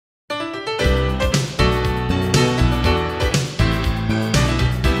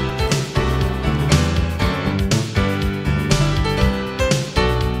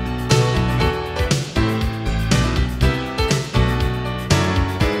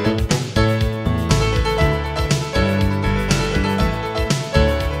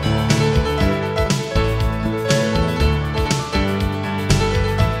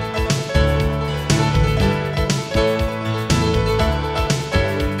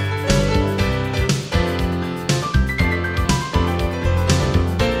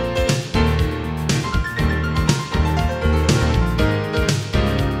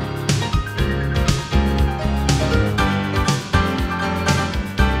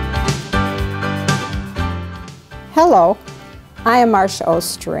Hello, I am Marcia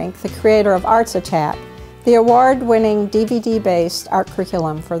Osterink, the creator of Arts Attack, the award-winning DVD-based art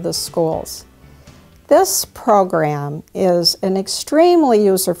curriculum for the schools. This program is an extremely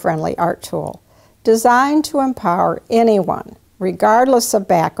user-friendly art tool designed to empower anyone, regardless of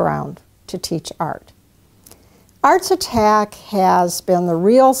background, to teach art. Arts Attack has been the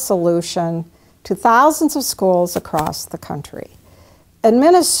real solution to thousands of schools across the country.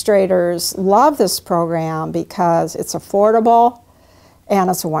 Administrators love this program because it's affordable and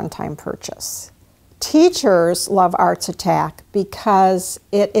it's a one-time purchase. Teachers love Arts Attack because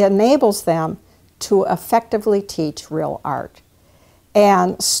it enables them to effectively teach real art.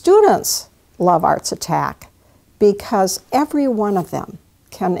 And students love Arts Attack because every one of them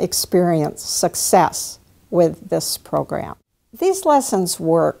can experience success with this program. These lessons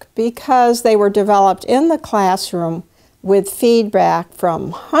work because they were developed in the classroom with feedback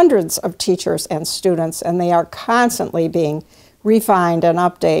from hundreds of teachers and students, and they are constantly being refined and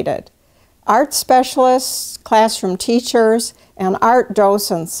updated. Art specialists, classroom teachers, and art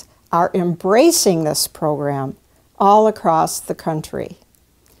docents are embracing this program all across the country.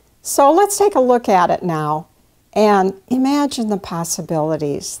 So let's take a look at it now and imagine the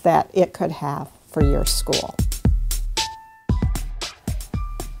possibilities that it could have for your school.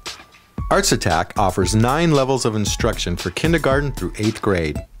 Arts Attack offers 9 levels of instruction for kindergarten through 8th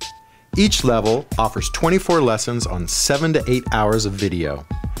grade. Each level offers 24 lessons on 7 to 8 hours of video,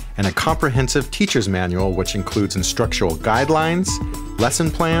 and a comprehensive teacher's manual which includes instructional guidelines,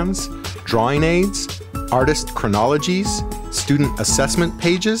 lesson plans, drawing aids, artist chronologies, student assessment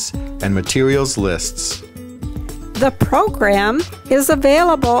pages, and materials lists. The program is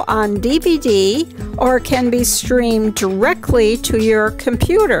available on DVD or can be streamed directly to your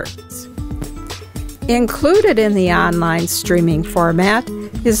computer. Included in the online streaming format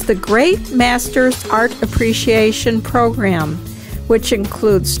is the Great Masters Art Appreciation Program, which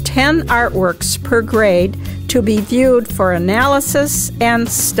includes 10 artworks per grade to be viewed for analysis and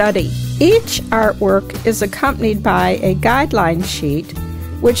study. Each artwork is accompanied by a guideline sheet,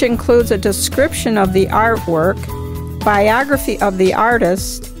 which includes a description of the artwork, biography of the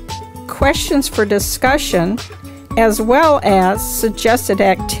artist, questions for discussion, as well as suggested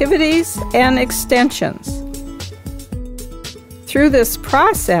activities and extensions. Through this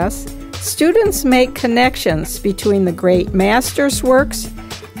process, students make connections between the Great Masters works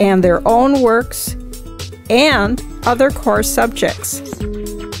and their own works and other core subjects.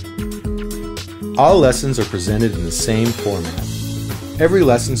 All lessons are presented in the same format. Every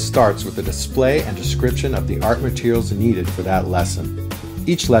lesson starts with a display and description of the art materials needed for that lesson.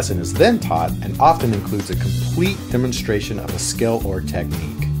 Each lesson is then taught and often includes a complete demonstration of a skill or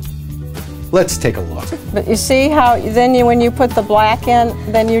technique. Let's take a look. But you see how then when you put the black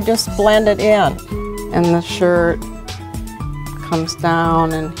in, then you just blend it in. And the shirt comes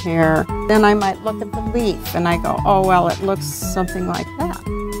down in here. Then I might look at the leaf and I go, oh, well, it looks something like that.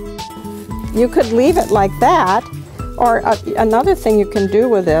 You could leave it like that, or another thing you can do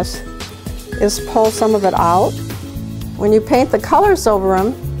with this is pull some of it out. When you paint the colors over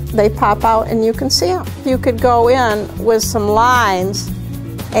them, they pop out and you can see them. You could go in with some lines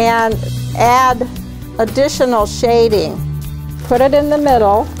and add additional shading. Put it in the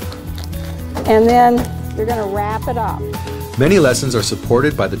middle, and then you're going to wrap it up. Many lessons are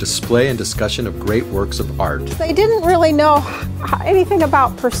supported by the display and discussion of great works of art. They didn't really know anything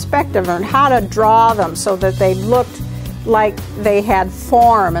about perspective and how to draw them so that they looked like they had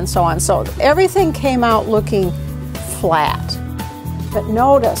form and so on. So everything came out looking flat. But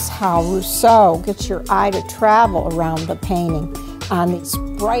notice how Rousseau gets your eye to travel around the painting on these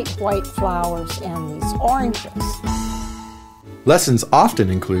bright white flowers and these oranges. Lessons often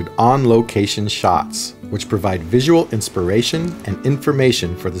include on-location shots, which provide visual inspiration and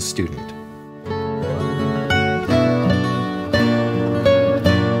information for the student.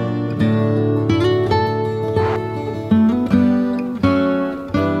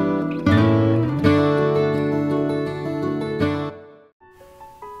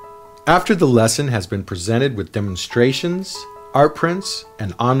 After the lesson has been presented with demonstrations, art prints,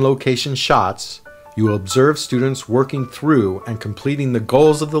 and on-location shots, you will observe students working through and completing the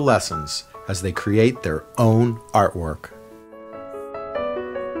goals of the lessons as they create their own artwork.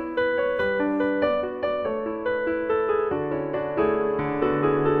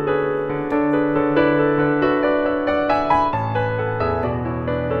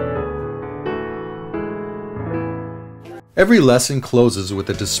 Every lesson closes with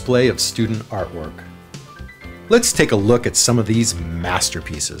a display of student artwork. Let's take a look at some of these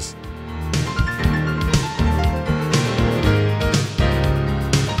masterpieces.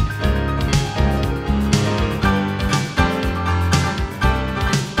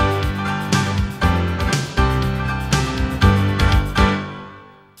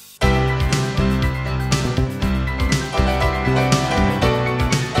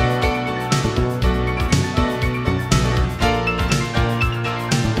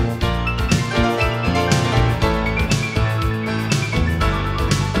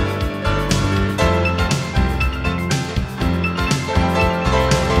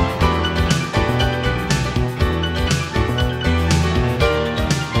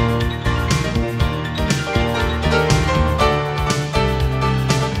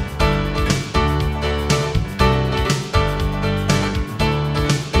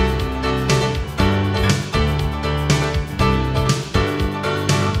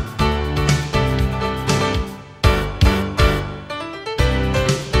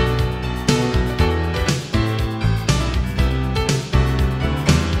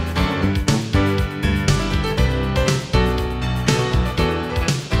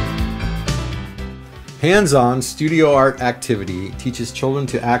 Hands-on studio art activity teaches children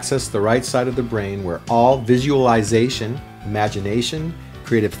to access the right side of the brain where all visualization, imagination,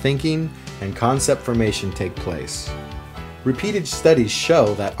 creative thinking, and concept formation take place. Repeated studies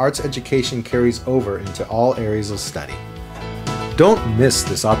show that arts education carries over into all areas of study. Don't miss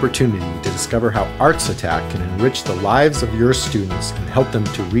this opportunity to discover how Arts Attack can enrich the lives of your students and help them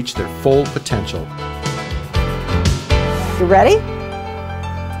to reach their full potential. You ready?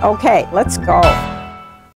 Okay, let's go.